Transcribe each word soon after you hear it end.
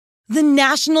The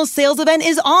national sales event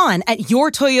is on at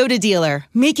your Toyota dealer,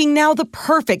 making now the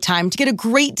perfect time to get a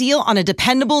great deal on a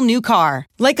dependable new car.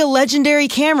 Like a legendary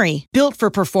Camry, built for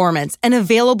performance and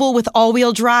available with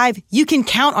all-wheel drive, you can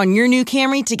count on your new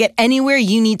Camry to get anywhere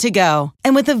you need to go.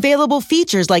 And with available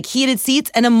features like heated seats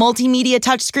and a multimedia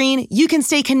touchscreen, you can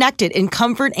stay connected in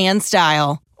comfort and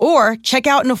style. Or check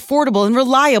out an affordable and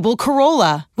reliable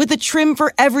Corolla with a trim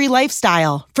for every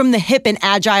lifestyle, from the hip and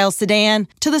agile sedan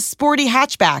to the sporty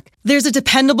hatchback. There's a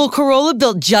dependable Corolla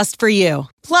built just for you.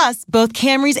 Plus, both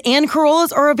Camrys and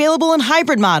Corollas are available in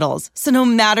hybrid models, so no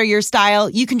matter your style,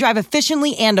 you can drive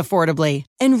efficiently and affordably.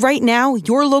 And right now,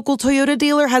 your local Toyota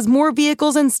dealer has more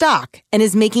vehicles in stock and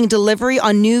is making delivery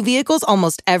on new vehicles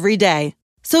almost every day.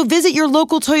 So visit your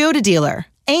local Toyota dealer.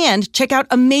 And check out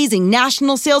amazing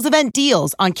national sales event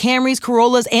deals on Camrys,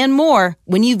 Corollas, and more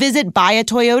when you visit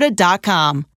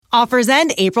buyatoyota.com. Offers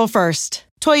end April 1st.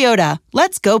 Toyota,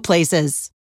 let's go places.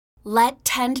 Let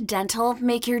Tend Dental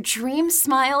make your dream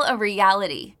smile a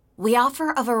reality. We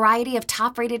offer a variety of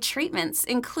top-rated treatments,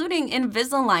 including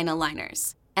Invisalign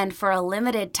aligners. And for a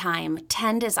limited time,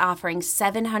 Tend is offering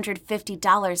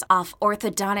 $750 off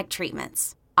orthodontic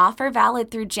treatments. Offer valid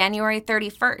through January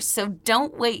 31st, so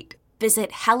don't wait.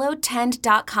 Visit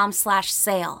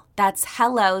hellotend.com/sale. That's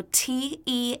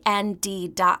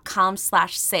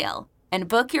hellotend.com/sale. And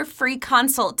book your free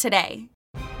consult today.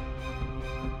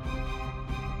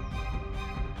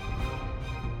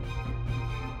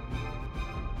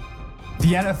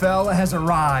 The NFL has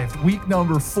arrived. Week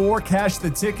number 4, Cash the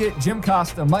Ticket. Jim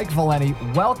Costa, Mike Valeni,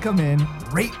 welcome in.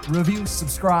 Rate, review,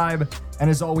 subscribe.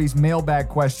 And as always, mailbag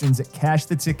questions at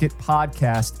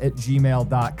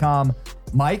cashtheticketpodcast@gmail.com.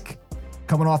 Mike,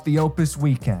 coming off the Opus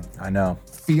weekend. I know.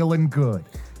 Feeling good.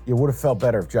 It would have felt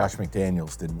better if Josh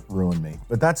McDaniels didn't ruin me.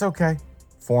 But that's okay.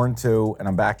 4-2, and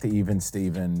I'm back to even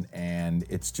Steven. And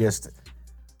it's just,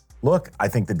 look, I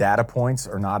think the data points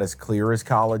are not as clear as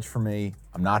college for me.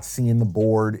 I'm not seeing the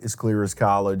board as clear as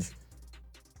college.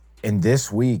 And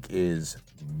this week is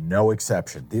no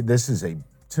exception. This is,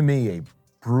 to me, a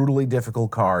brutally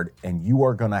difficult card, and you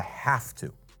are going to have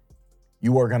to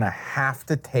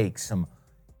take some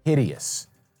hideous,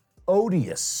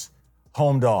 odious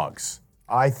home dogs,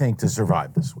 I think, to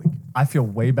survive this week. I feel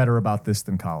way better about this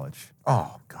than college.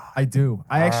 Oh, God. I do.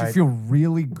 I actually feel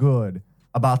really good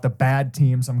about the bad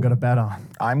teams I'm going to bet on.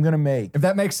 I'm going to make... If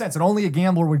that makes sense, and only a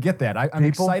gambler would get that. I'm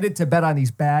excited to bet on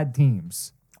these bad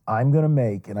teams. I'm going to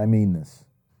make, and I mean this,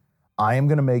 I am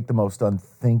going to make the most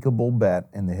unthinkable bet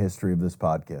in the history of this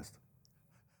podcast.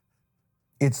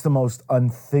 It's the most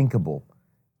unthinkable,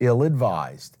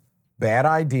 ill-advised, bad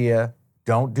idea,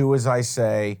 don't do as I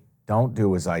say, don't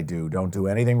do as I do, don't do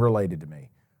anything related to me.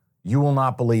 You will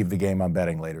not believe the game I'm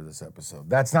betting later this episode.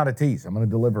 That's not a tease. I'm going to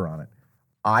deliver on it.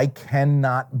 I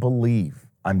cannot believe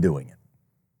I'm doing it.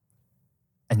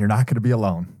 And you're not going to be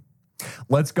alone.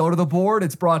 Let's go to the board.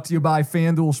 It's brought to you by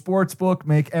FanDuel Sportsbook.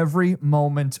 Make every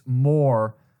moment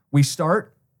more. We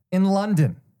start in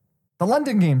London. The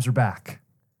London games are back.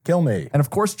 Kill me. And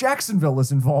of course, Jacksonville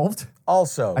is involved.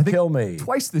 Also, I think kill me.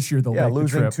 Twice this year they'll make the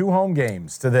losing trip. 2 home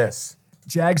games to this.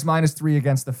 Jags -3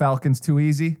 against the Falcons. Too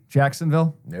easy.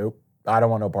 Jacksonville? Nope. I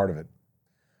don't want no part of it.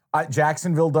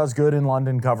 Jacksonville does good in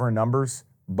London covering numbers,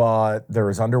 but they're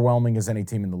as underwhelming as any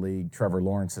team in the league. Trevor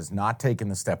Lawrence has not taken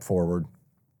the step forward.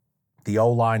 The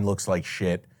O-line looks like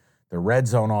shit. The red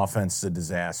zone offense is a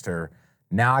disaster.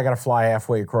 Now I got to fly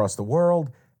halfway across the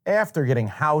world after getting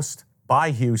housed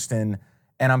by Houston,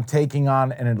 and I'm taking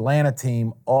on an Atlanta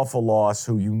team off a loss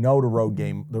who the road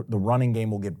game, the running game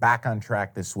will get back on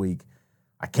track this week.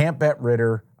 I can't bet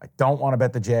Ritter. I don't want to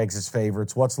bet the Jags as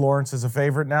favorites. What's Lawrence as a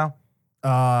favorite now?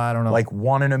 I don't know. Like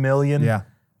 1 in a million? Yeah.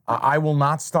 I will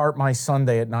not start my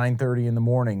Sunday at 9:30 in the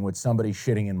morning with somebody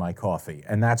shitting in my coffee.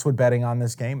 And that's what betting on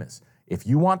this game is. If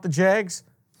you want the Jags,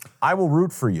 I will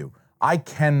root for you. I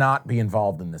cannot be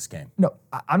involved in this game. No,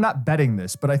 I'm not betting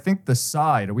this, but I think the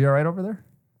side, are we all right over there?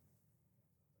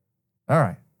 All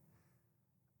right.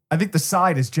 I think the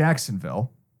side is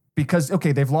Jacksonville because,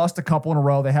 okay, they've lost a couple in a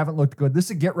row. They haven't looked good. This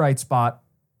is a get-right spot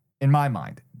in my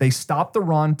mind. They stopped the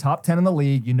run, top 10 in the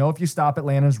league. You know, if you stop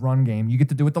Atlanta's run game, you get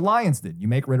to do what the Lions did. You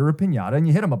make Ritter a piñata and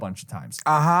you hit him a bunch of times.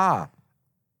 Aha.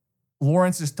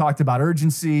 Lawrence has talked about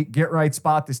urgency, get-right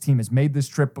spot. This team has made this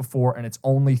trip before, and it's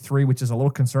only 3, which is a little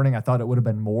concerning. I thought it would have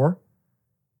been more.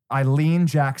 I lean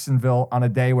Jacksonville on a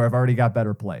day where I've already got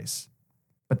better plays.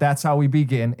 But that's how we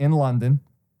begin in London.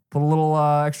 Put a little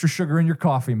extra sugar in your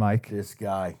coffee, Mike. This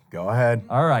guy. Go ahead.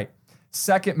 All right.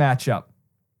 Second matchup.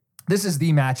 This is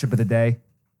the matchup of the day.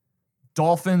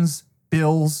 Dolphins,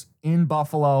 Bills in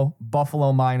Buffalo.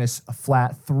 Buffalo minus a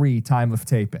flat 3 time of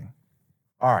taping.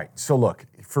 All right. So look,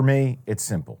 for me, it's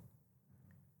simple.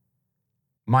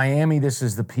 Miami, this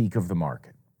is the peak of the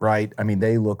market, right? I mean,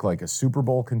 they look like a Super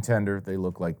Bowl contender. They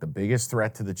look like the biggest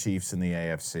threat to the Chiefs in the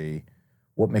AFC.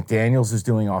 What McDaniels is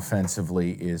doing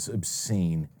offensively is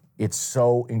obscene. It's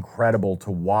so incredible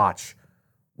to watch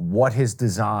what his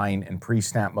design and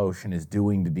pre-snap motion is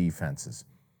doing to defenses.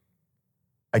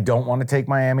 I don't want to take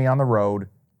Miami on the road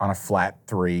on a flat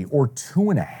 3 or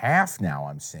 2.5 now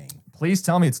I'm seeing. Please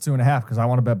tell me it's 2.5 because I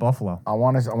want to bet Buffalo. I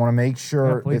want to make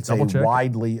sure please it's a double-check it.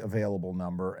 widely available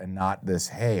number and not this,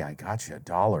 hey, I got you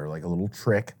 $1, like a little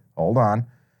trick. Hold on.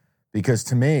 Because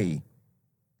to me,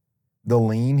 the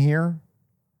lean here,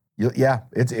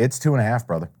 it's 2.5,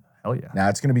 brother. Hell yeah. Now,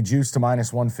 it's going to be juiced to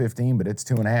 -115, but it's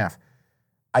 2.5.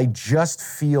 I just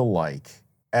feel like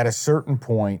at a certain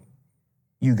point,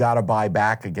 you got to buy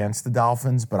back against the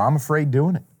Dolphins, but I'm afraid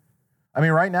doing it. I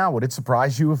mean, right now, would it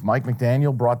surprise you if Mike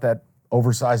McDaniel brought that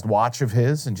oversized watch of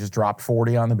his and just dropped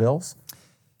 40 on the Bills?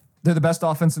 They're the best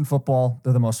offense in football.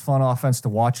 They're the most fun offense to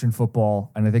watch in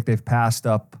football. And I think they've passed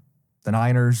up the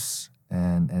Niners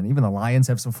and even the Lions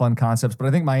have some fun concepts. But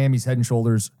I think Miami's head and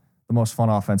shoulders the most fun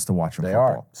offense to watch in They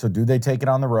football. are. So do they take it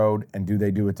on the road and do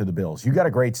they do it to the Bills? You got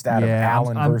a great stat of Yeah,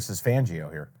 Allen versus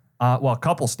Fangio here. Well, a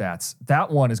couple stats.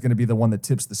 That one is going to be the one that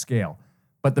tips the scale.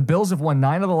 But the Bills have won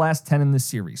 9 of the last 10 in this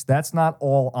series. That's not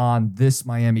all on this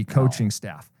Miami coaching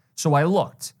staff. So I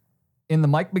looked. In the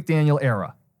Mike McDaniel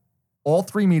era, all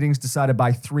 3 meetings decided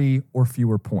by 3 or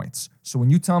fewer points. So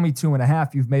when you tell me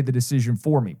 2.5, you've made the decision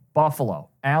for me. Buffalo,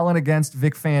 Allen against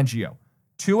Vic Fangio.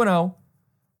 2-0,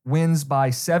 wins by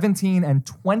 17 and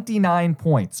 29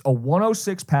 points. A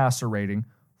 106 passer rating,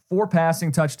 4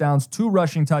 passing touchdowns, 2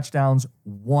 rushing touchdowns,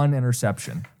 1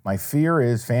 interception. My fear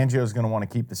is Fangio is going to want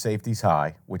to keep the safeties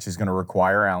high, which is going to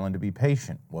require Allen to be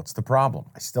patient. What's the problem?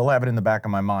 I still have it in the back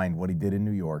of my mind what he did in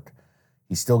New York.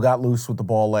 He still got loose with the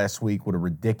ball last week with a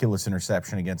ridiculous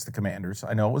interception against the Commanders.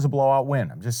 I know it was a blowout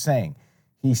win. I'm just saying,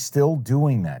 he's still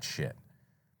doing that shit.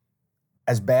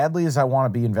 As badly as I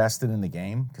want to be invested in the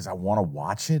game, because I want to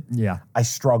watch it, Yeah. I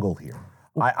struggle here.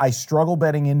 I struggle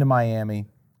betting into Miami,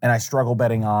 and I struggle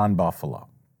betting on Buffalo.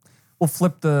 We'll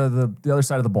flip the other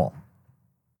side of the ball.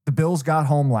 The Bills got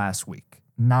home last week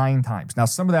 9 times. Now,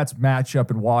 some of that's matchup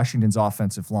in Washington's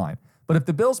offensive line. But if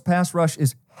the Bills' pass rush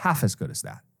is half as good as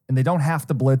that, and they don't have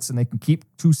to blitz and they can keep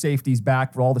 2 safeties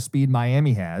back for all the speed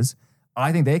Miami has,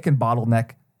 I think they can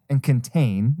bottleneck and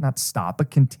contain, not stop,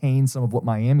 but contain some of what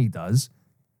Miami does.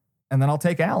 And then I'll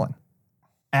take Allen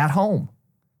at home,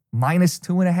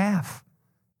 -2.5.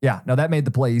 Yeah, no, that made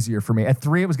the play easier for me. At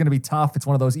 3, it was going to be tough. It's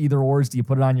one of those either-ors. Do you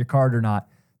put it on your card or not?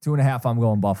 2.5, I'm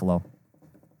going Buffalo.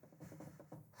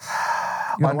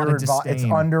 It's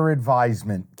under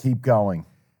advisement. Keep going.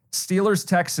 Steelers,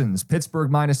 Texans, Pittsburgh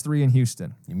 -3 in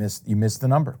Houston. You missed the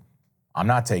number. I'm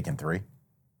not taking 3.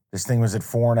 This thing was at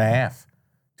 4.5.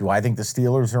 Do I think the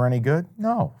Steelers are any good?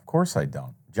 No, of course I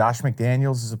don't. Josh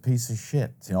McDaniels is a piece of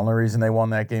shit. It's the only reason they won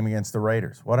that game against the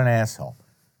Raiders. What an asshole.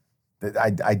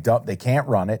 They can't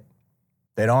run it.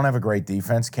 They don't have a great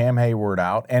defense. Cam Hayward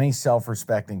out. Any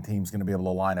self-respecting team's going to be able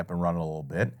to line up and run it a little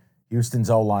bit. Houston's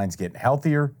O-line's getting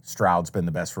healthier. Stroud's been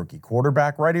the best rookie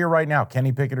quarterback right here, right now.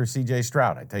 Kenny Pickett or C.J.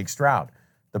 Stroud. I take Stroud.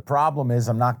 The problem is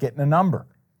I'm not getting a number.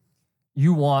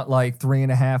 You want like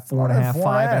 3.5, 4.5,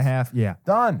 5.5. Yeah.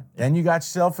 Done. Then you got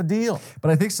yourself a deal.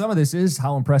 But I think some of this is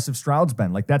how impressive Stroud's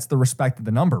been. Like, that's the respect of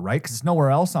the number, right? Because it's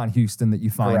nowhere else on Houston that you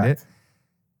find Correct. it.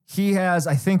 He has,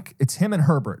 I think it's him and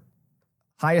Herbert,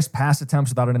 highest pass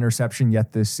attempts without an interception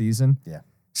yet this season. Yeah.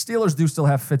 Steelers do still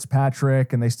have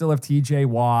Fitzpatrick, and they still have TJ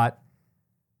Watt.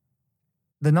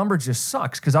 The number just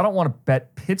sucks because I don't want to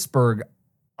bet Pittsburgh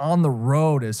on the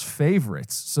road as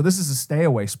favorites. So this is a stay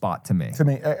away spot to me. To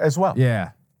me, as well.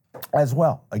 Yeah. As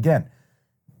well. Again,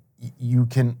 you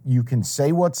can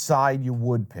say what side you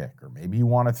would pick, or maybe you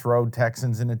want to throw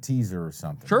Texans in a teaser or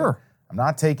something. Sure. I'm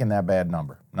not taking that bad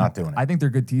number. I'm not doing it. I think they're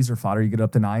good teaser fodder. You get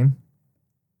up to 9.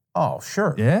 Oh,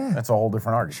 sure. Yeah. That's a whole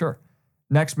different argument. Sure.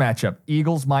 Next matchup,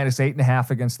 Eagles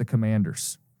 -8.5 against the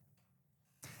Commanders.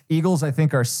 Eagles, I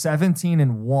think, are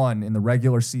 17-1 in the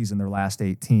regular season, their last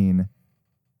 18,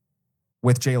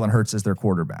 with Jalen Hurts as their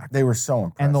quarterback. They were so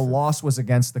impressive. And the loss was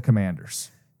against the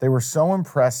Commanders. They were so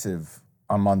impressive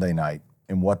on Monday night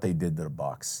in what they did to the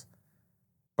Bucs.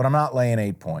 But I'm not laying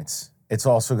 8 points. It's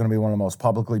also going to be one of the most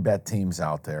publicly bet teams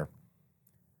out there.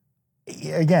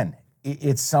 Again,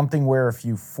 it's something where if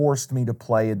you forced me to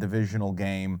play a divisional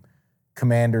game,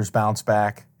 Commanders bounce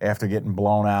back after getting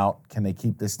blown out. Can they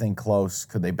keep this thing close?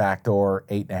 Could they backdoor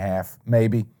 8.5?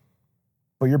 Maybe.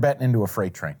 But you're betting into a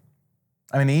freight train.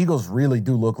 I mean, the Eagles really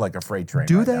do look like a freight train.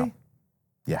 Do right they? now.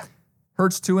 Yeah.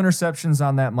 Hurts 2 interceptions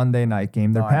on that Monday night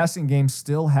game. Their passing game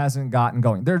still hasn't gotten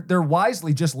going. They're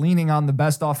wisely just leaning on the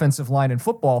best offensive line in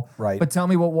football. Right. But tell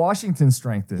me what Washington's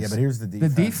strength is. Yeah, but here's the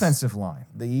defense. The defensive line.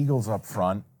 The Eagles up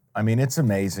front. I mean, it's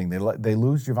amazing. They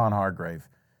lose Javon Hargrave.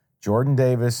 Jordan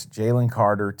Davis, Jalen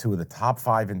Carter, 2 of the top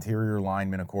 5 interior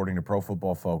linemen, according to Pro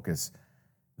Football Focus.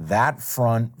 That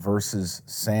front versus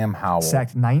Sam Howell.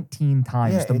 Sacked 19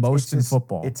 times, the most in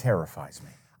football. It terrifies me.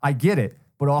 I get it,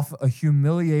 but off a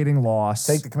humiliating loss.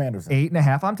 Take the Commanders.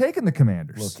 8.5. I'm taking the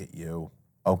Commanders. Look at you.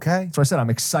 Okay. So I said I'm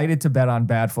excited to bet on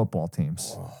bad football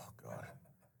teams. Oh, God.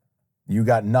 You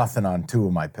got nothing on 2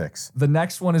 of my picks. The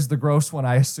next one is the gross one,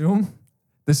 I assume.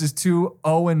 This is 2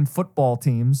 0 football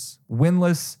teams.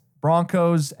 Winless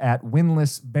Broncos at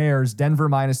winless Bears. Denver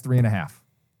minus 3.5.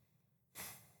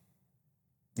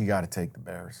 You got to take the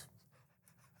Bears.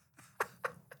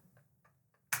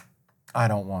 I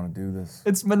don't want to do this.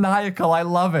 It's maniacal. I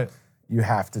love it. You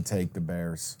have to take the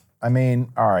Bears. I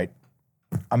mean, all right.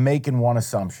 I'm making one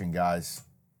assumption, guys.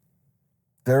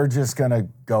 They're just going to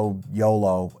go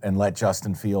YOLO and let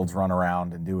Justin Fields run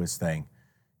around and do his thing.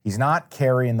 He's not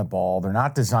carrying the ball. They're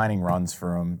not designing runs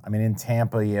for him. I mean, in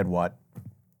Tampa, he had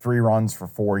 3 runs for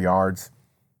 4 yards.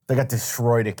 They got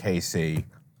destroyed at KC.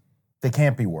 They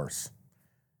can't be worse.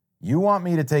 You want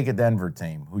me to take a Denver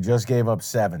team who just gave up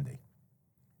 70.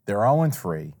 They're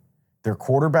 0-3. Their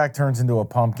quarterback turns into a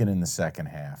pumpkin in the second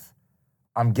half.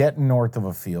 I'm getting north of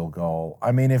a field goal.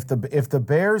 I mean, if the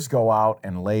Bears go out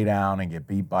and lay down and get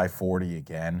beat by 40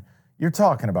 again, you're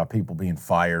talking about people being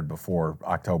fired before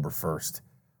October 1st,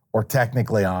 or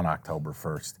technically on October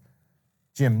 1st.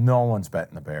 Jim, no one's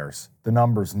betting the Bears. The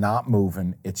number's not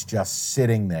moving. It's just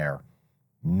sitting there.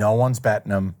 No one's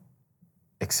betting them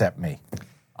except me.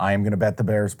 I am going to bet the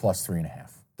Bears plus 3.5.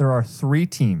 There are 3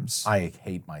 teams. I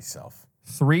hate myself.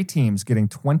 3 teams getting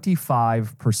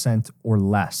 25% or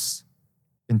less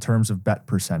in terms of bet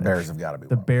percentage. Bears have got to be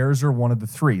The one. Bears are one of the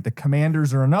 3. The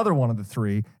Commanders are another one of the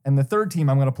 3. And the third team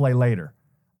I'm going to play later.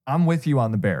 I'm with you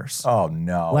on the Bears. Oh,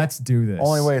 no. Let's do this.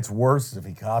 Only way it's worse is if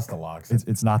he Costa locks it.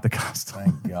 It's not the Costa.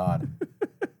 Thank God.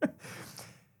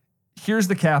 Here's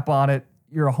the cap on it.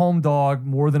 You're a home dog,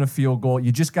 more than a field goal.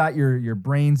 You just got your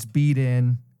brains beat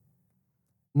in.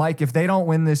 Mike, if they don't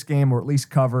win this game or at least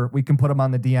cover, we can put them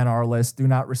on the DNR list. Do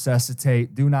not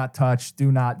resuscitate. Do not touch. Do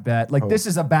not bet. This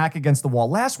is a back against the wall.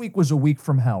 Last week was a week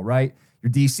from hell, right? Your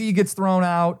DC gets thrown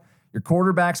out. Your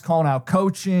quarterback's calling out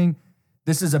coaching.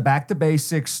 This is a back to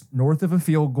basics, north of a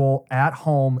field goal, at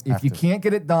home. If you can't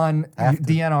get it done,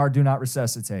 DNR, do not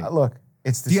resuscitate. Look,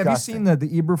 it's disgusting. Have you seen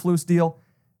the Eberflus deal?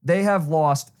 They have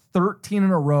lost 13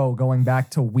 in a row going back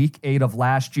to week 8 of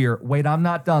last year. Wait, I'm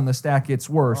not done. The stat gets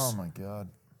worse. Oh, my God.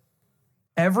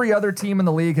 Every other team in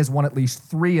the league has won at least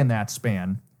 3 in that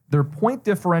span. Their point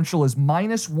differential is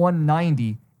minus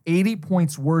 190, 80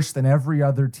 points worse than every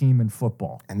other team in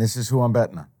football. And this is who I'm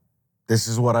betting on. This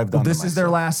is what I've done. This is their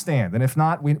last stand. And if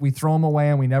not, we throw them away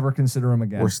and we never consider them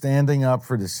again. We're standing up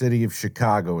for the city of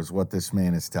Chicago is what this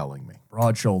man is telling me.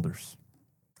 Broad shoulders.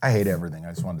 I hate everything.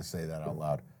 I just wanted to say that out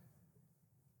loud.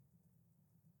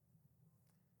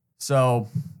 So,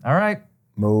 all right.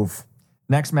 Move.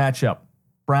 Next matchup.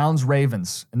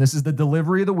 Browns-Ravens. And this is the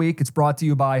delivery of the week. It's brought to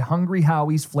you by Hungry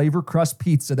Howie's Flavor Crust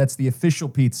Pizza. That's the official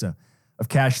pizza of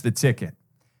Cash the Ticket.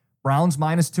 Browns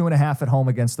minus 2.5 at home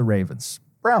against the Ravens.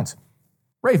 Browns.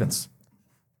 Ravens.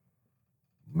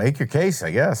 Make your case, I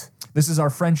guess. This is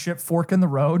our friendship fork in the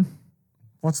road.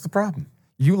 What's the problem?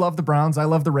 You love the Browns. I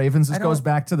love the Ravens. This goes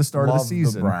back to the start of the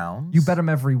season. The Browns. You bet them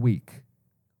every week.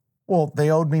 Well, they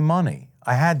owed me money.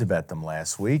 I had to bet them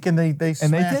last week, and they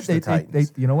smashed the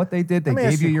Titans. You know what they did? They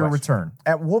gave you your return.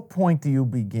 At what point do you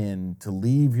begin to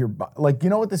leave your you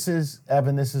know what this is,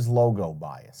 Evan? This is logo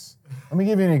bias. Let me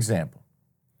give you an example.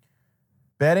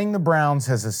 Betting the Browns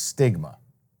has a stigma.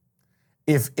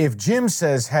 If Jim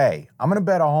says, "Hey, I'm going to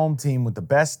bet a home team with the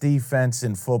best defense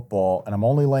in football, and I'm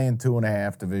only laying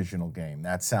 2.5 divisional game,"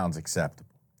 that sounds acceptable.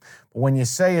 But when you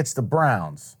say it's the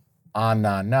Browns,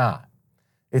 nah.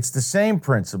 It's the same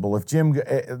principle. If Jim,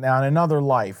 now in another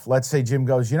life, let's say Jim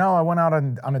goes, I went out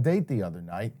on a date the other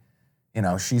night.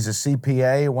 She's a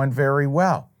CPA. It went very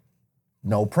well.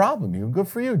 No problem. Good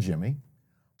for you, Jimmy.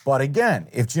 But again,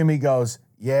 if Jimmy goes,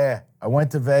 yeah, I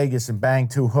went to Vegas and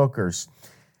banged 2 hookers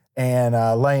and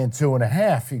laying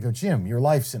 2.5, you go, Jim, your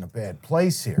life's in a bad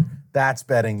place here. That's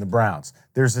betting the Browns.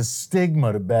 There's a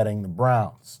stigma to betting the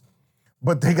Browns.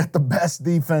 But they got the best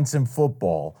defense in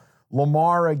football.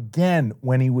 Lamar, again,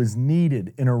 when he was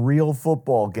needed in a real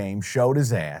football game, showed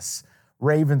his ass.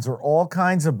 Ravens are all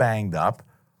kinds of banged up.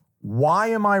 Why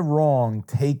am I wrong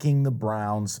taking the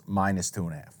Browns minus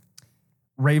 2.5?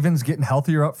 Ravens getting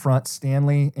healthier up front.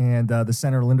 Stanley and the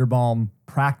center Linderbaum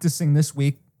practicing this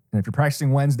week. And if you're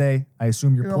practicing Wednesday, I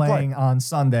assume you're playing on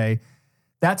Sunday.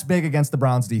 That's big against the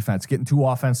Browns defense, getting 2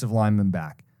 offensive linemen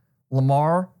back.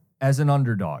 Lamar as an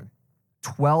underdog,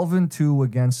 12-2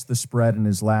 against the spread in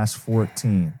his last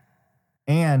 14.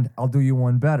 And I'll do you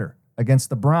one better. Against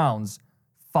the Browns,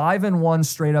 5-1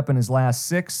 straight up in his last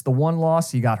 6. The one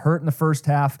loss, he got hurt in the first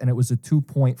half, and it was a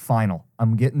 2-point final.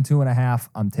 I'm getting 2.5.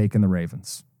 I'm taking the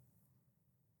Ravens.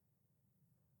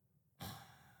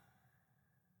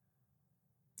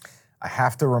 I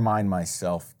have to remind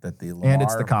myself that the Lamar... And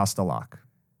it's the Costa lock.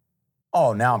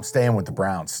 Oh, now I'm staying with the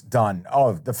Browns. Done.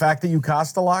 Oh, the fact that you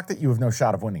Costa locked it, you have no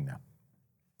shot of winning now.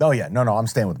 Oh, yeah. No, I'm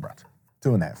staying with the Browns.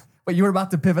 2.5. But you were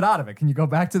about to pivot out of it. Can you go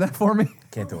back to that for me?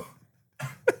 Can't do it.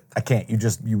 I can't. You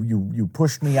just you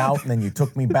pushed me out, and then you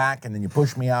took me back, and then you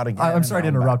pushed me out again. I'm sorry to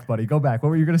interrupt, buddy. Go back. What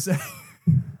were you going to say?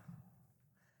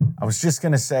 I was just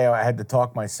going to say I had to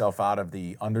talk myself out of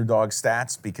the underdog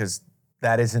stats because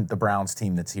that isn't the Browns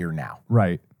team that's here now.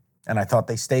 Right. And I thought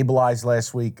they stabilized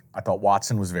last week. I thought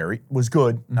Watson was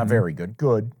good, not very good,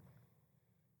 good.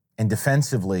 And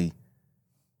defensively,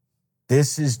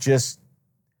 this is just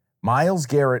Myles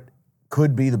Garrett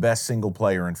could be the best single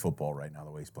player in football right now,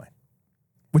 the way he's playing.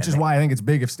 Which is why I think it's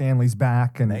big if Stanley's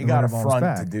back and they got a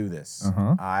front to do this.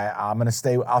 I'm going to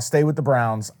stay. I'll stay with the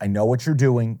Browns. I know what you're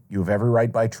doing. You have every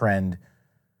right by trend.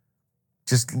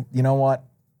 Just, you know what?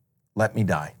 Let me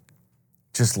die.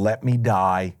 Just let me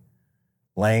die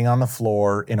laying on the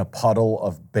floor in a puddle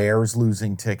of Bears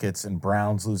losing tickets and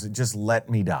Browns losing. Just let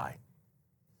me die.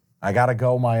 I got to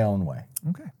go my own way.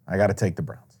 Okay. I got to take the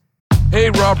Browns. Hey,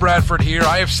 Rob Bradford here.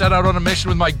 I have set out on a mission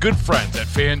with my good friends at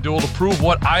FanDuel to prove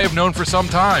what I have known for some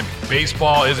time.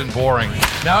 Baseball isn't boring.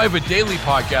 Now I have a daily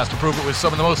podcast to prove it with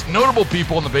some of the most notable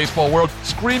people in the baseball world,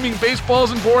 screaming baseball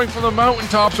isn't boring from the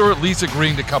mountaintops, or at least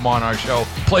agreeing to come on our show.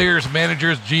 Players,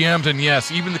 managers, GMs, and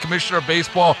yes, even the commissioner of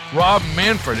baseball, Rob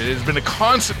Manfred. It has been a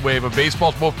constant wave of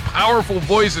baseball's most powerful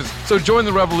voices. So join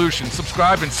the revolution.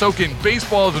 Subscribe and soak in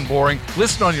Baseball Isn't Boring.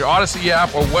 Listen on your Odyssey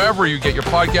app or wherever you get your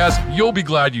podcasts. You'll be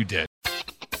glad you did.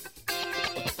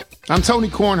 I'm Tony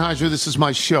Kornheiser. This is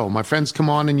my show. My friends come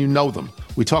on and you know them.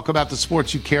 We talk about the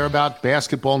sports you care about,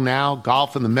 basketball now,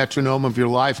 golf, and the metronome of your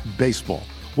life, baseball.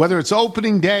 Whether it's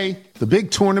opening day, the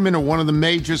big tournament, or one of the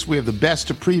majors, we have the best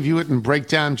to preview it and break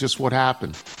down just what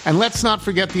happened. And let's not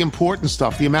forget the important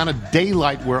stuff, the amount of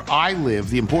daylight where I live,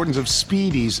 the importance of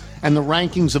speedies, and the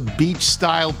rankings of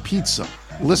beach-style pizza.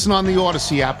 Listen on the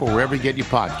Odyssey app or wherever you get your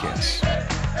podcasts.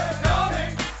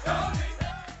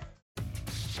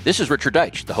 This is Richard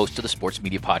Deitsch, the host of the Sports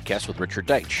Media Podcast with Richard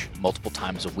Deitsch. Multiple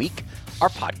times a week, our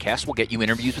podcast will get you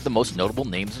interviews with the most notable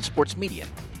names in sports media,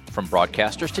 from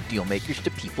broadcasters to deal makers to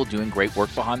people doing great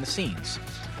work behind the scenes.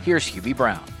 Here's Hubie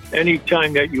Brown.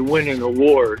 Anytime that you win an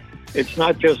award, it's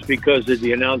not just because of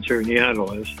the announcer and the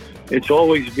analyst. It's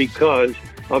always because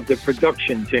of the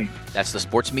production team. That's the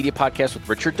Sports Media Podcast with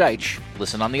Richard Deitsch.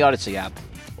 Listen on the Odyssey app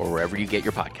or wherever you get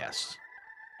your podcasts.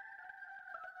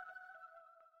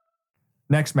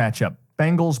 Next matchup,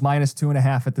 Bengals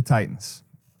 -2.5 at the Titans.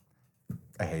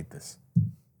 I hate this. You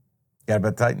got to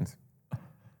bet Titans.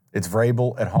 It's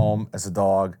Vrabel at home as a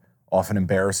dog, off an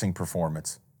embarrassing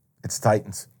performance. It's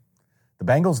Titans. The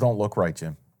Bengals don't look right,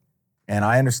 Jim. And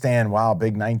I understand, wow,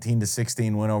 big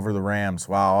 19-16 win over the Rams.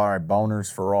 Wow, all right, boners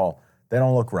for all. They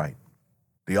don't look right.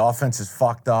 The offense is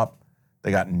fucked up.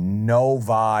 They got no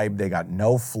vibe. They got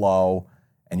no flow.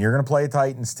 And you're going to play a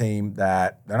Titans team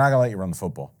that they're not going to let you run the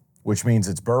football, which means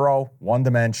it's Burrow,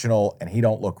 one-dimensional, and he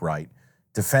don't look right.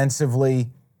 Defensively,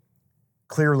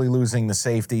 clearly losing the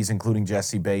safeties, including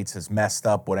Jesse Bates, has messed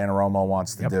up what Anaromo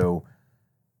wants to do.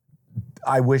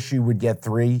 I wish you would get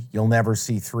 3. You'll never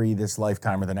see 3 this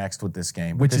lifetime or the next with this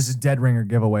game. Which is a dead ringer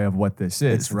giveaway of what this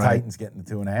is, it's the right? Titans getting the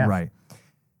 2.5. Right.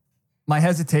 My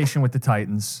hesitation with the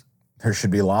Titans. There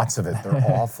should be lots of it. They're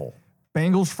awful.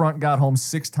 Bengals front got home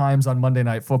 6 times on Monday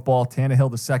Night Football.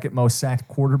 Tannehill, the second most sacked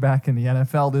quarterback in the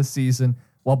NFL this season.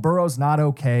 While Burrow's not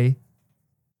okay,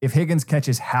 if Higgins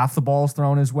catches half the balls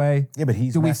thrown his way, yeah, but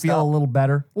he's do we feel up. a little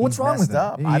better? Well, what's wrong with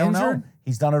him? I don't know.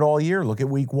 He's done it all year. Look at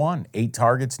week 1. 8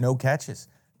 targets, no catches.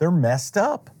 They're messed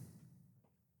up.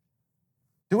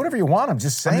 Do whatever you want. I'm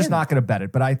just saying. I'm just not going to bet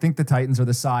it, but I think the Titans are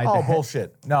the side. Oh,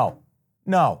 bullshit. No.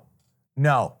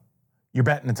 You're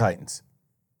betting the Titans.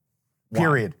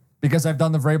 Period. Why? Because I've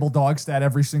done the Vrabel dog stat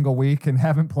every single week and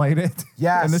haven't played it.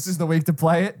 Yes. And this is the week to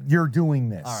play it. You're doing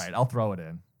this. All right, I'll throw it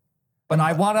in. But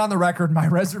I want on the record my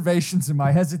reservations and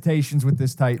my hesitations with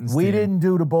this Titans We team. didn't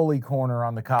do the bully corner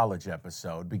on the college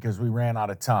episode because we ran out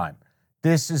of time.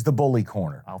 This is the bully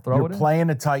corner. I'll throw it in. You're playing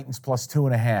the Titans plus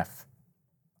 2.5.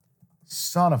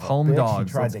 Son of a Home bitch.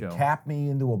 dogs, He tried let's to go. cap me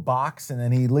into a box, and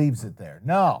then he leaves it there.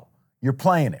 No, you're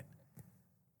playing it.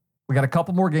 We got a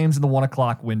couple more games in the 1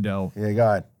 o'clock window. Yeah, go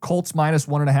ahead. Colts minus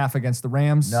 1.5 against the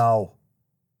Rams. No.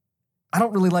 I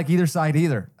don't really like either side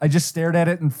either. I just stared at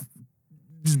it and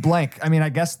just blank. I mean, I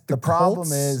guess The problem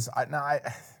Colts, is, I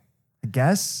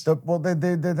guess.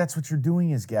 that's what you're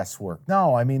doing is guesswork.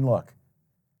 No, I mean, look,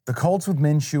 the Colts with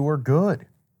Minshew are good.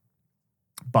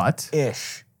 But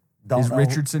Ish. is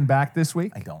Richardson back this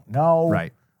week? I don't know.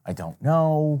 Right. I don't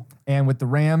know. And with the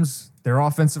Rams, their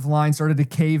offensive line started to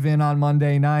cave in on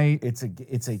Monday night. It's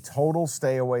a total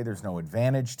stay away. There's no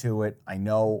advantage to it. I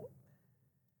know.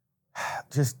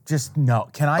 Just no.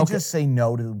 Can I just say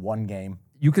no to one game?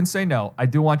 You can say no. I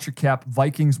do want your cap.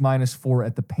 Vikings minus 4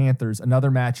 at the Panthers. Another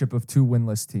matchup of 2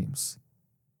 winless teams.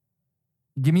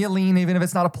 Give me a lean, even if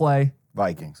it's not a play.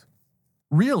 Vikings.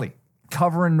 Really?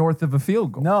 Covering north of a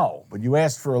field goal? No, but you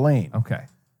asked for a lean. Okay.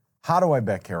 How do I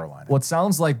bet Carolina? Well, it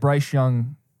sounds like Bryce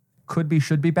Young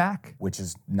should be back Which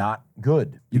is not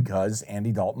good because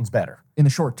Andy Dalton's better. in the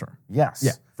short term. Yes.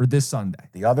 Yeah, for this Sunday.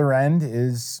 The other end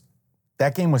is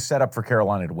that game was set up for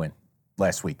Carolina to win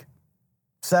last week.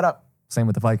 Set up. Same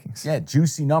with the Vikings. Yeah,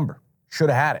 juicy number. Should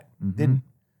have had it. Didn't.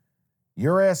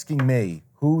 You're asking me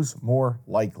who's more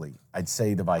likely. I'd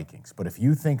say the Vikings. But if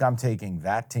you think I'm taking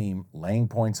that team laying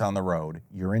points on the road,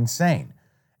 you're insane.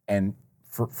 And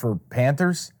for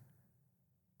Panthers,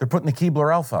 they're putting the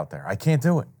Keebler elf out there. I can't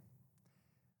do it.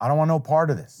 I don't want no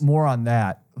part of this. More on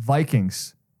that.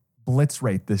 Vikings blitz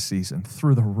rate this season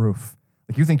through the roof.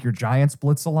 Like, you think your Giants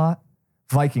blitz a lot?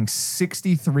 Vikings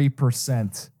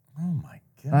 63%. Oh my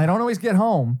And I don't always get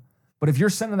home, but if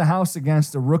you're sending the house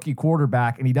against a rookie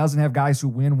quarterback and he doesn't have guys who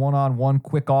win one-on-one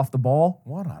quick off the ball,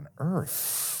 What on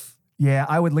earth? yeah,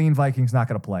 I would lean Vikings not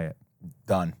going to play it.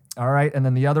 Done. All right, and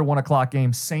then the other 1 o'clock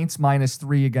game, Saints minus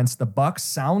 3 against the Bucks.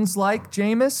 Sounds like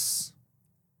Jameis.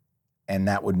 And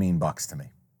that would mean Bucks to me.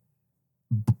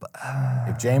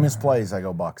 If Jameis plays, I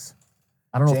go Bucks.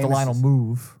 I don't know if the Jameis line will is-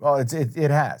 move. Well, it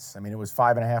has. I mean, it was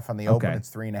 5.5 on the open. Okay. It's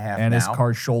 3.5 And now. his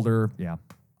Carr's shoulder, yeah.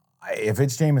 If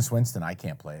it's Jameis Winston, I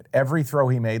can't play it. Every throw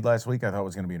he made last week, I thought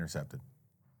was going to be intercepted.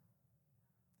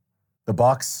 The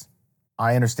Bucks,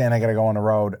 I understand I got to go on the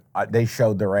road. They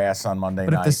showed their ass on Monday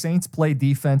But night. if the Saints play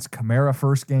defense, Kamara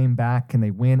first game back, can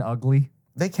they win ugly?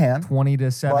 They can.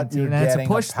 20-17. But you're That's getting a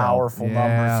push, a powerful though. number,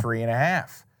 Yeah.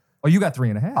 3.5. Oh, you got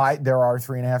 3.5. There are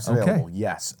 3.5s available. Okay.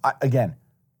 Yes. Again,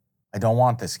 I don't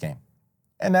want this game.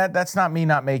 And that's not me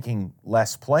not making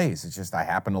less plays. It's just I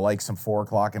happen to like some 4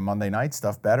 o'clock and Monday night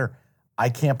stuff better. I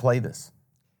can't play this.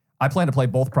 I plan to play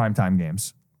both primetime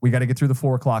games. We got to get through the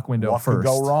 4 o'clock window What first. could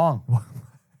go wrong?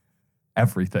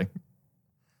 Everything.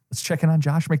 Let's check in on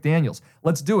Josh McDaniels.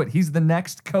 Let's do it. He's the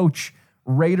next coach.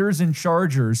 Raiders and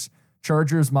Chargers.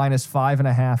 Chargers minus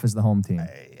 5.5 is the home team.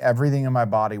 Everything in my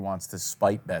body wants to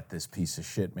spite bet this piece of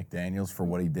shit McDaniels for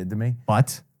what he did to me.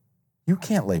 But You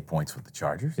can't lay points with the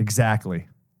Chargers. exactly.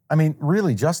 I mean,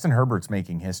 really, Justin Herbert's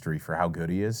making history for how good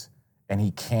he is, and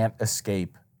he can't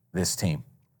escape this team.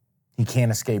 He can't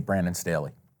escape Brandon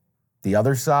Staley. The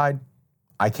other side,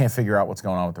 I can't figure out what's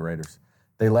going on with the Raiders.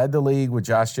 They led the league with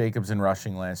Josh Jacobs in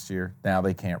rushing last year. Now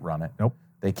they can't run it. Nope.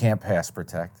 They can't pass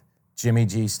protect. Jimmy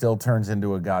G still turns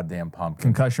into a goddamn pumpkin.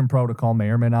 Concussion protocol may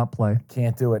or may not play.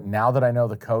 Can't do it. Now that I know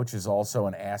the coach is also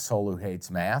an asshole who hates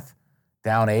math,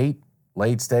 down 8,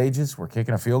 late stages, we're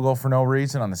kicking a field goal for no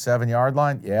reason on the 7-yard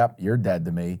line. Yep, you're dead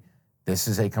to me. This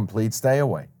is a complete stay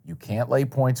away. You can't lay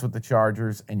points with the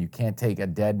Chargers, and you can't take a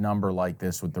dead number like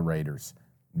this with the Raiders.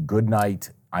 Good night.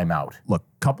 I'm out. Look,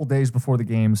 couple days before the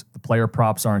games, the player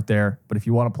props aren't there. But if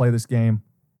you want to play this game,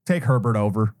 take Herbert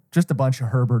over. Just a bunch of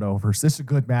Herbert overs. This is a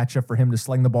good matchup for him to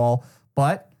sling the ball.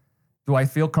 But do I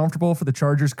feel comfortable for the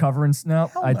Chargers covering? No,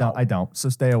 Hell I no. don't. I don't. So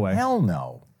stay away. Hell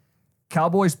no.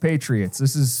 Cowboys, Patriots.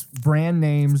 This is brand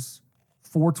names,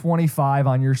 425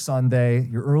 on your Sunday.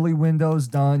 Your early window's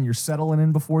done. You're settling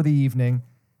in before the evening.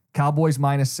 Cowboys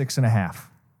minus 6.5.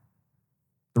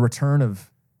 The return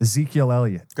of Ezekiel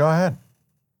Elliott. Go ahead.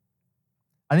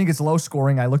 I think it's low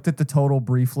scoring. I looked at the total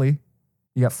briefly.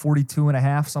 You got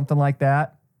 42.5, something like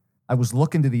that. I was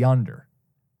looking to the under.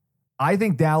 I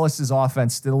think Dallas's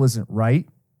offense still isn't right.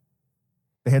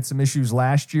 They had some issues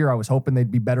last year. I was hoping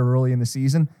they'd be better early in the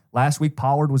season. Last week,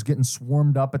 Pollard was getting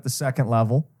swarmed up at the second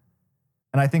level.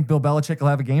 And I think Bill Belichick will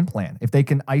have a game plan. If they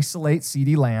can isolate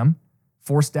CeeDee Lamb,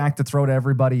 force Dak to throw to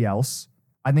everybody else,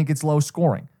 I think it's low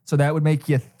scoring. So that would make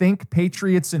you think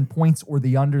Patriots in points or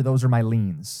the under. Those are my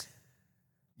leans.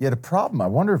 Yeah, the problem, I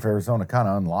wonder if Arizona kind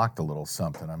of unlocked a little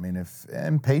something. I mean,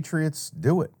 and Patriots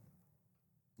do it.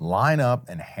 Line up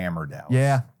and hammer Dallas.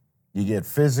 Yeah. You get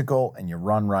physical and you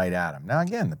run right at them. Now,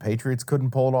 again, the Patriots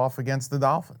couldn't pull it off against the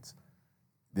Dolphins.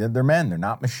 They're men. They're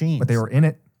not machines. But they were in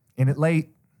it late.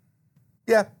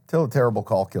 Yeah, till a terrible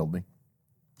call killed me.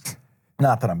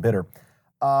 Not that I'm bitter.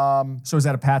 So is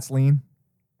that a Pat's lean?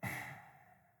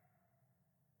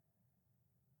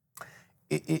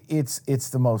 It's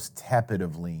the most tepid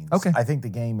of leans. Okay. I think the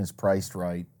game is priced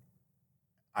right.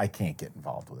 I can't get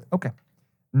involved with it. Okay.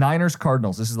 Niners,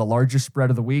 Cardinals. This is the largest spread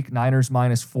of the week. Niners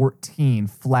minus 14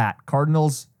 flat.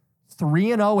 Cardinals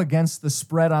 3-0 against the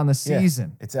spread on the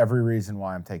season. Yeah, it's every reason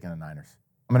why I'm taking the Niners.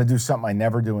 I'm going to do something I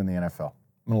never do in the NFL.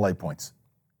 I'm going to lay points.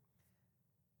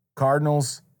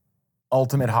 Cardinals,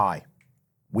 ultimate high.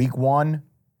 Week 1,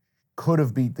 could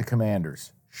have beat the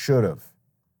Commanders. Should have.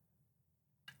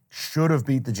 Should have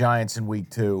beat the Giants in week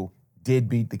 2. Did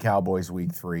beat the Cowboys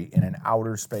week 3 in an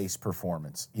outer space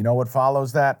performance. You know what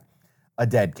follows that? A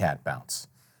dead cat bounce.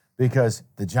 Because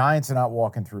the Giants are not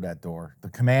walking through that door. The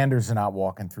Commanders are not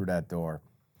walking through that door.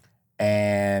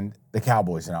 And the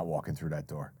Cowboys are not walking through that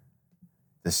door.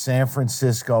 The San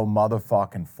Francisco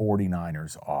motherfucking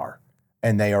 49ers are.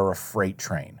 And they are a freight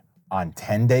train. On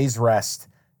 10 days rest,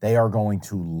 they are going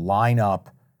to line up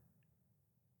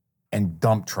and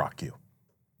dump truck you.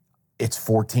 It's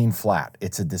 14 flat.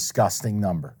 It's a disgusting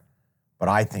number. But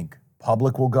I think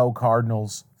public will go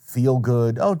Cardinals. Feel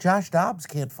good. Oh, Josh Dobbs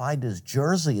can't find his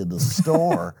jersey in the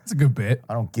store. That's a good bit.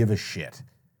 I don't give a shit.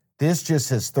 This just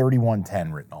has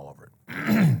 31-10 written all over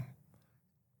it.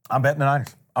 I'm betting the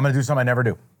Niners. I'm going to do something I never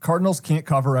do. Cardinals can't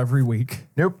cover every week.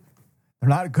 Nope. They're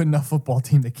not a good enough football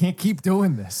team. They can't keep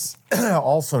doing this.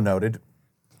 Also noted.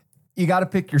 You got to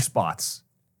pick your spots.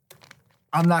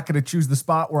 I'm not going to choose the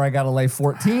spot where I got to lay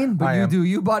 14, but you do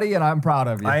you, buddy, and I'm proud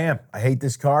of you. I am. I hate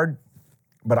this card,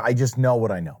 but I just know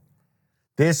what I know.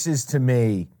 This is, to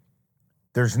me,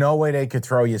 there's no way they could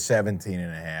throw you 17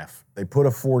 and a half. They put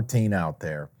a 14 out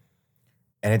there,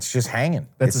 and it's just hanging.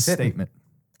 That's it's a statement.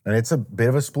 And it's a bit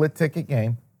of a split ticket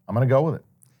game. I'm going to go with it.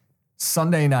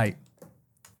 Sunday night,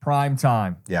 prime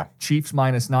time. Yeah. Chiefs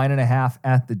minus 9.5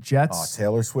 at the Jets. Oh,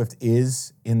 Taylor Swift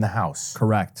is in the house.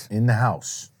 Correct. In the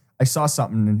house. I saw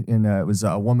something it was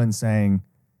a woman saying,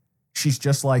 she's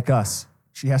just like us.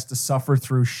 She has to suffer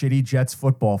through shitty Jets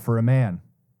football for a man.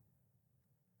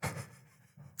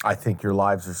 I think your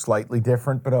lives are slightly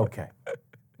different, but okay.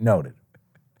 Noted.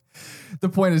 The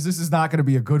point is, this is not going to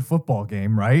be a good football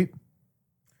game, right?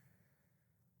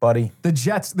 Buddy. The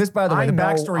Jets, this, by the way, the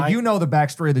backstory, you know the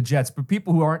backstory of the Jets, but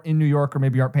people who aren't in New York or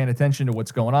maybe aren't paying attention to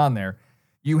what's going on there,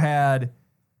 you had,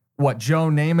 Joe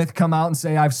Namath come out and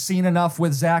say, I've seen enough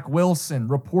with Zach Wilson.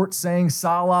 Report saying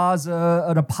Salah's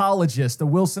an apologist, a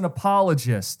Wilson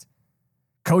apologist.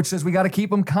 Coach says we got to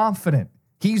keep him confident.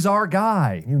 He's our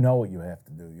guy. You know what you have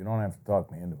to do. You don't have to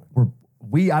talk me into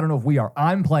it. I don't know if we are.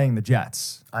 I'm playing the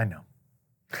Jets. I know.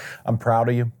 I'm proud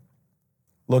of you.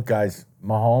 Look, guys,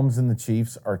 Mahomes and the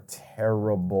Chiefs are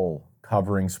terrible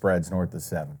covering spreads north of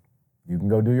 7. You can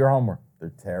go do your homework. They're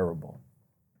terrible.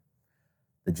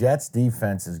 The Jets'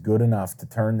 defense is good enough to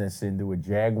turn this into a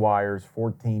Jaguars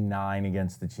 14-9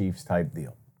 against the Chiefs type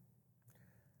deal.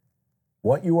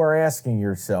 What you are asking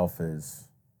yourself is,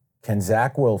 can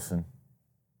Zach Wilson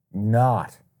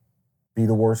not be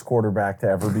the worst quarterback to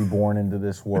ever be born into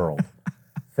this world,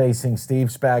 facing Steve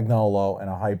Spagnuolo and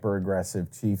a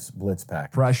hyper-aggressive Chiefs blitz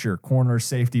pack? Pressure, corner,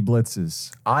 safety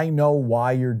blitzes. I know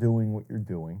why you're doing what you're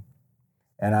doing,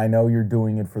 and I know you're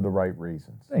doing it for the right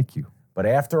reasons. Thank you. But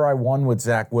after I won with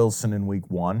Zach Wilson in week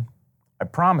 1, I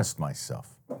promised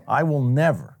myself I will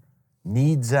never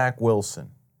need Zach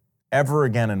Wilson ever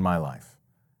again in my life.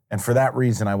 And for that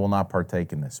reason, I will not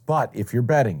partake in this. But if you're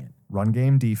betting it, run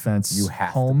game defense, you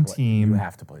have home to play, team. You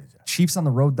have to play the Jets. Chiefs on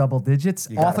the road double digits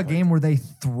off a game where they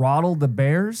throttled the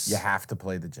Bears. You have to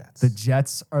play the Jets. The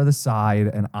Jets are the side,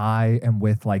 and I am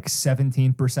with like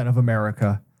 17% of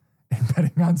America and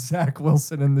betting on Zach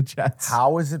Wilson and the Jets.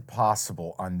 How is it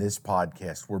possible on this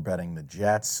podcast we're betting the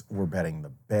Jets, we're betting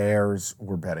the Bears,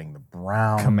 we're betting the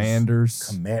Browns, Commanders?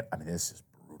 I mean, this is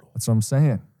brutal. That's what I'm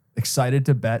saying. Excited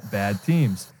to bet bad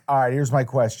teams. All right, here's my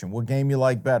question. What game you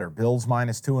like better, Bills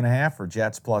minus 2.5 or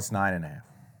Jets plus 9.5?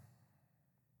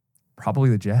 Probably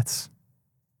the Jets.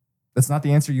 That's not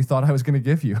the answer you thought I was going to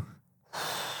give you.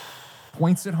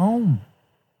 Points at home.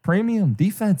 Premium.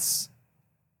 Defense.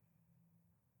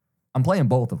 I'm playing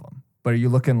both of them. But are you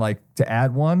looking like to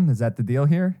add one? Is that the deal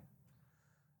here?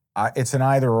 It's an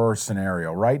either-or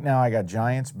scenario. Right now, I got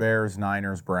Giants, Bears,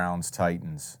 Niners, Browns,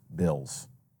 Titans, Bills.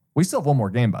 We still have one more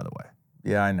game, by the way.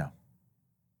 Yeah, I know.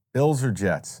 Bills or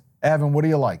Jets? Evan, what do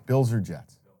you like, Bills or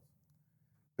Jets?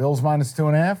 Bills minus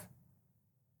 2.5?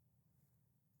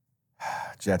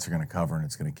 Jets are going to cover, and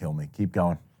it's going to kill me. Keep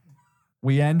going.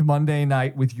 We end Monday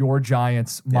night with your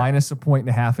Giants minus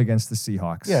 1.5 against the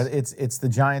Seahawks. Yeah, it's the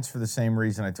Giants for the same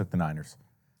reason I took the Niners.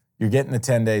 You're getting the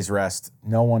 10 days rest.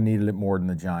 No one needed it more than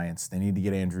the Giants. They need to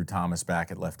get Andrew Thomas back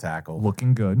at left tackle.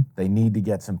 Looking good. They need to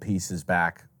get some pieces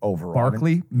back overall.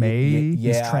 Barkley,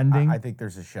 he's trending. I think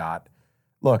there's a shot.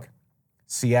 Look,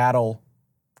 Seattle,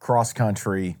 cross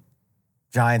country,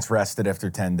 Giants rested after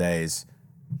 10 days.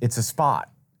 It's a spot.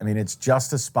 I mean, it's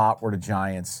just a spot where the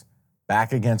Giants,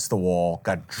 back against the wall,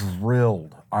 got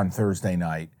drilled on Thursday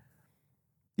night.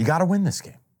 You got to win this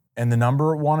game. And the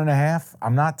number at 1.5,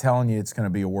 I'm not telling you it's going to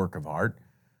be a work of art,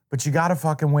 but you got to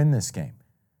fucking win this game.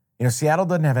 You know, Seattle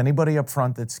doesn't have anybody up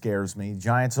front that scares me.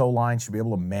 Giants O-line should be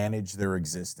able to manage their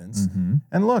existence. Mm-hmm.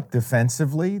 And look,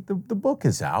 defensively, the book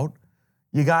is out.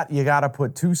 You got to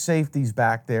put 2 safeties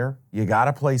back there. You got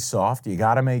to play soft. You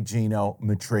got to make Geno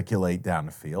matriculate down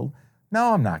the field.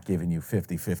 No, I'm not giving you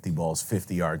 50-50 balls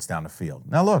 50 yards down the field.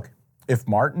 Now look, if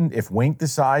Wink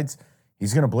decides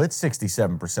he's going to blitz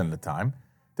 67% of the time,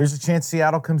 there's a chance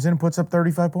Seattle comes in and puts up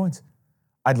 35 points.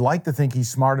 I'd like to think he's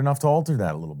smart enough to alter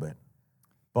that a little bit.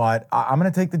 But I'm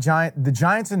going to take the Giants. The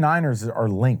Giants and Niners are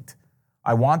linked.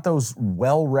 I want those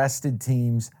well-rested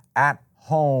teams at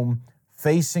home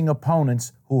facing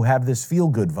opponents who have this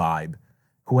feel-good vibe,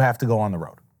 who have to go on the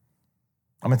road.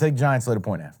 I'm going to take Giants later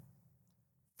 1.5.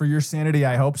 For your sanity,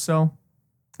 I hope so.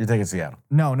 You're taking Seattle.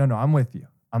 No. I'm with you.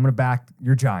 I'm going to back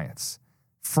your Giants.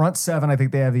 Front 7, I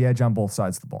think they have the edge on both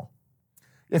sides of the ball.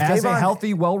 As a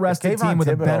healthy, well-rested team with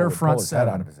a better front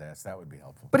 7. Out of his ass, that would be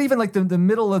helpful. But even like the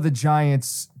middle of the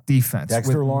Giants defense.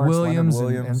 Dexter with Lawrence, Williams.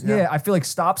 Williams. Yeah, I feel like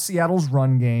stop Seattle's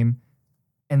run game,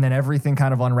 and then everything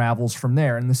kind of unravels from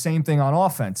there. And the same thing on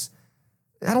offense.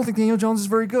 I don't think Daniel Jones is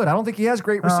very good. I don't think he has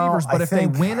great receivers. But if they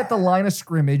win at the line of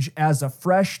scrimmage as a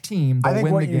fresh team, they'll win the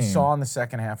game. I think what you saw in the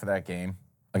second half of that game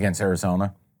against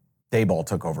Arizona, Daboll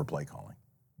took over play calling.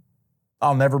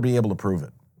 I'll never be able to prove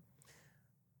it.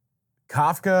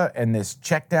 Kafka and this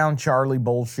check down Charlie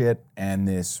bullshit and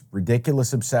this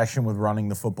ridiculous obsession with running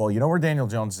the football. You know where Daniel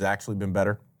Jones has actually been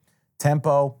better?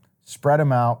 Tempo, spread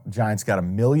them out. Giants got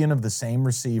 1 million of the same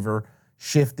receiver,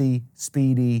 shifty,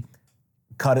 speedy,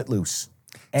 cut it loose.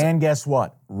 And guess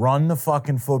what? Run the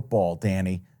fucking football,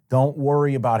 Danny. Don't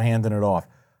worry about handing it off.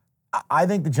 I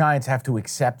think the Giants have to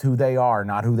accept who they are,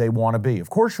 not who they want to be. Of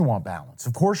course you want balance.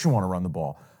 Of course you want to run the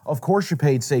ball. Of course you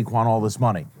paid Saquon all this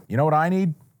money. You know what I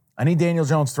need? I need Daniel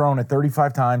Jones throwing it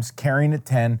 35 times, carrying it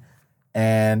 10,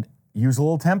 and use a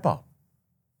little tempo.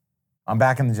 I'm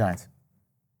backing the Giants.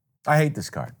 I hate this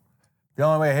card. The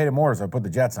only way I hate it more is I put the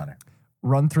Jets on it.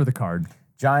 Run through the card.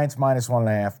 Giants minus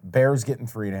 1.5. Bears getting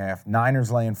 3.5.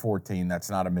 Niners laying 14. That's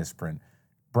not a misprint.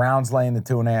 Browns laying the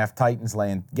 2.5. Titans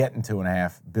getting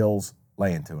 2.5. Bills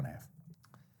laying 2.5.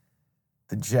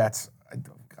 The Jets.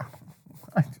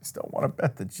 I just don't want to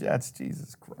bet the Jets.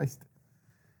 Jesus Christ.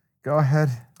 Go ahead.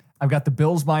 I've got the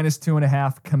Bills minus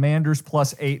 2.5, Commanders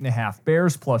plus 8.5,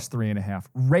 Bears plus 3.5,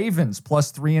 Ravens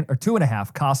plus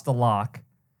 2.5, cost a lock,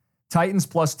 Titans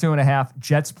plus 2.5,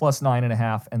 Jets plus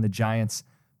 9.5, and the Giants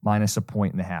minus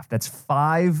 1.5. That's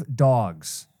 5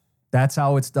 dogs. That's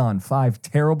how it's done. 5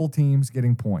 terrible teams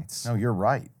getting points. No, you're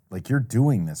right. Like, you're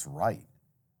doing this right.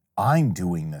 I'm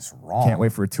doing this wrong. Can't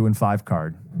wait for a 2-5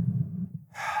 card.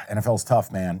 NFL's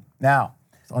tough, man. Now,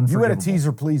 you had a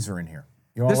teaser pleaser in here.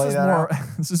 You want to lay that out?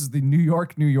 This is the New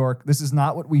York. This is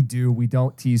not what we do. We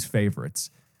don't tease favorites.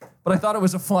 But I thought it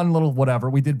was a fun little whatever.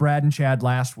 We did Brad and Chad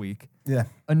last week. Yeah.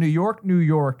 A New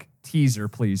York teaser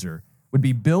pleaser would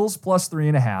be Bills plus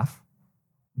 3.5,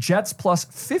 Jets plus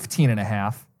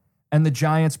 15.5, and the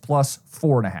Giants plus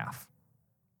 4.5.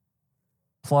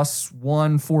 Plus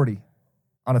 140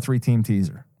 on a 3-team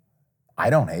teaser. I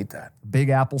don't hate that. Big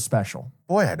Apple special.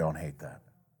 Boy, I don't hate that.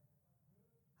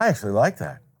 I actually like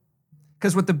that.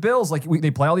 Because with the Bills, like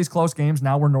they play all these close games.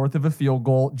 Now we're north of a field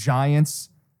goal. Giants,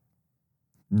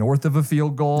 north of a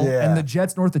field goal. Yeah. And the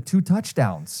Jets north of 2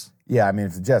 touchdowns. Yeah, I mean,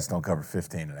 if the Jets don't cover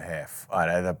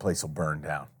 15.5, that place will burn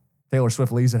down. Taylor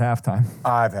Swift leaves at halftime.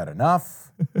 I've had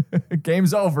enough.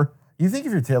 Game's over. You think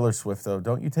if you're Taylor Swift, though,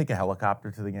 don't you take a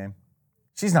helicopter to the game?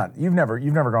 She's not. You've never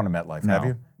gone to MetLife, have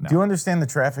you? No. Do you understand the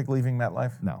traffic leaving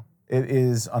MetLife? No. It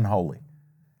is unholy.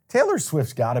 Taylor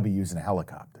Swift's got to be using a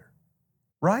helicopter,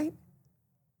 right?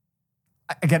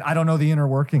 Again, I don't know the inner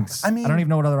workings. I mean, I don't even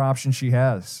know what other options she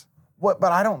has. What?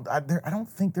 But I don't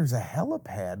think there's a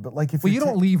helipad. But like, if you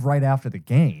don't leave right after the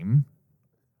game,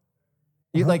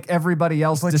 like everybody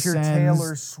else but descends. You're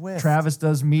Taylor Swift. Travis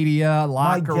does media,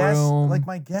 locker room. Like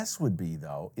my guess would be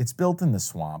though, it's built in the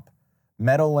swamp,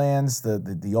 Meadowlands,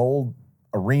 the old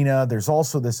arena. There's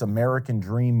also this American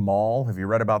Dream Mall. Have you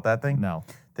read about that thing? No.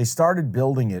 They started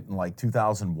building it in like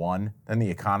 2001. Then the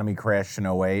economy crashed in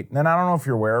 2008. And then I don't know if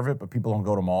you're aware of it, but people don't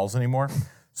go to malls anymore.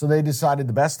 So they decided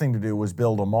the best thing to do was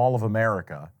build a Mall of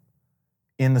America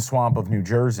in the swamp of New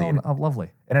Jersey. Oh,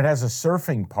 lovely. And it has a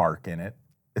surfing park in it.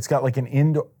 It's got like an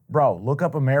indoor... Bro, look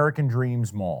up American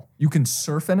Dreams Mall. You can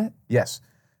surf in it? Yes.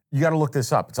 You got to look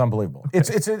this up. It's unbelievable. Okay.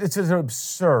 It's an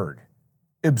absurd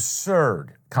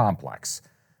complex.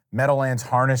 Meadowlands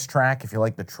harness track, if you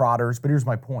like the trotters. But here's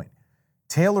my point.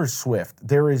 Taylor Swift,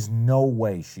 there is no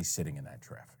way she's sitting in that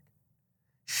traffic.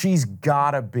 She's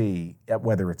got to be at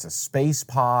whether it's a space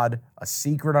pod, a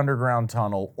secret underground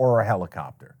tunnel, or a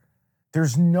helicopter.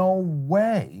 There's no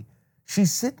way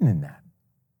she's sitting in that.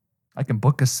 I can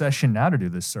book a session now to do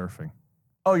this surfing.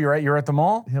 Oh, you're right. You're at the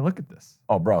mall? Yeah, look at this.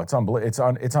 Oh, bro, it's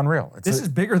unbelievable. It's unreal. This is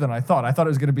bigger than I thought. I thought it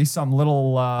was going to be some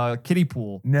little kiddie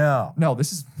pool. No. No,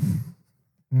 this is...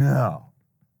 No.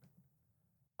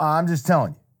 I'm just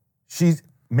telling you.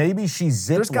 Maybe she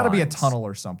zip There's got to be a lines. tunnel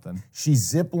or something. She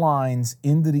zip lines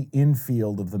into the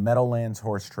infield of the Meadowlands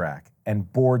horse track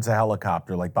and boards a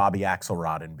helicopter like Bobby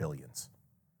Axelrod in Billions.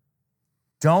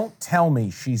 Don't tell me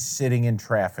she's sitting in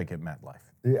traffic at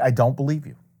MetLife. I don't believe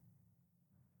you.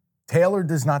 Taylor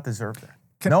does not deserve that.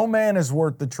 No man is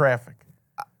worth the traffic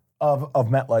of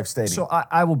MetLife Stadium. So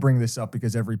I will bring this up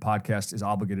because every podcast is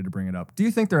obligated to bring it up. Do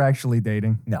you think they're actually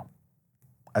dating? No.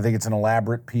 I think it's an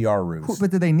elaborate PR ruse.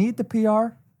 But do they need the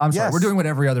PR? I'm sorry. Yes. We're doing what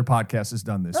every other podcast has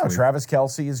done this week. Travis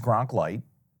Kelce is Gronk light.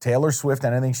 Taylor Swift,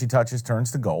 anything she touches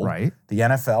turns to gold. Right. The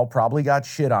NFL probably got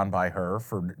shit on by her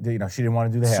for, she didn't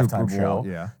want to do the halftime Super Bowl, show.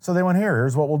 yeah. So they went,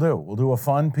 here's what we'll do. We'll do a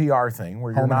fun PR thing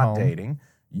where you're not dating.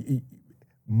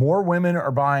 More women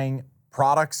are buying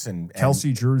products and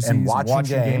Kelce jerseys, and watching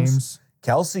games.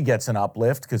 Kelce gets an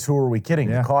uplift because who are we kidding?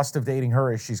 Yeah. The cost of dating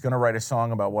her is she's going to write a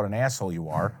song about what an asshole you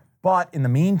are. But in the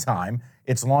meantime,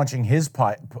 it's launching his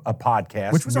a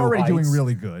podcast. Which was New already doing Heights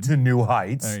really good. To new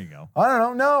heights. There you go. I don't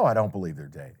know. No, I don't believe they're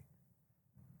dating.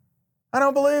 I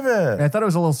don't believe it. I thought it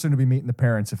was a little soon to be meeting the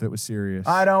parents if it was serious.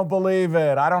 I don't believe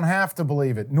it. I don't have to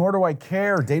believe it. Nor do I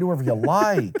care. Date whoever you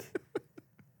like.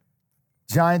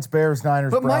 Giants, Bears,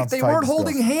 Niners, But Browns, Mike, they Titans, weren't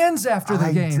holding Bills. hands after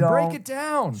the game. Break don't- it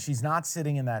down. She's not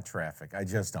sitting in that traffic. I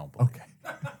just don't believe Okay.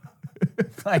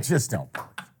 it. I just don't.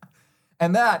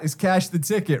 And that is Cash the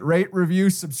Ticket. Rate, review,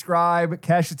 subscribe.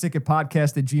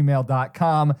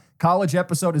 CashTheTicketPodcast@gmail.com. College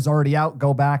episode is already out.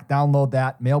 Go back, download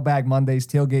that. Mailbag Mondays,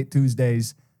 Tailgate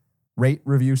Tuesdays. Rate,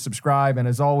 review, subscribe. And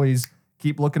as always,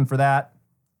 keep looking for that.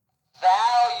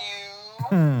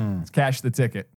 Value. It's Cash the Ticket.